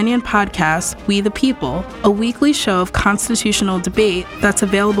companion podcast, We the People, a weekly show of constitutional debate that's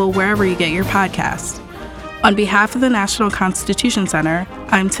available wherever you get your podcasts. On behalf of the National Constitution Center,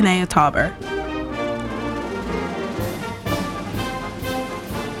 I'm Tanea Tauber.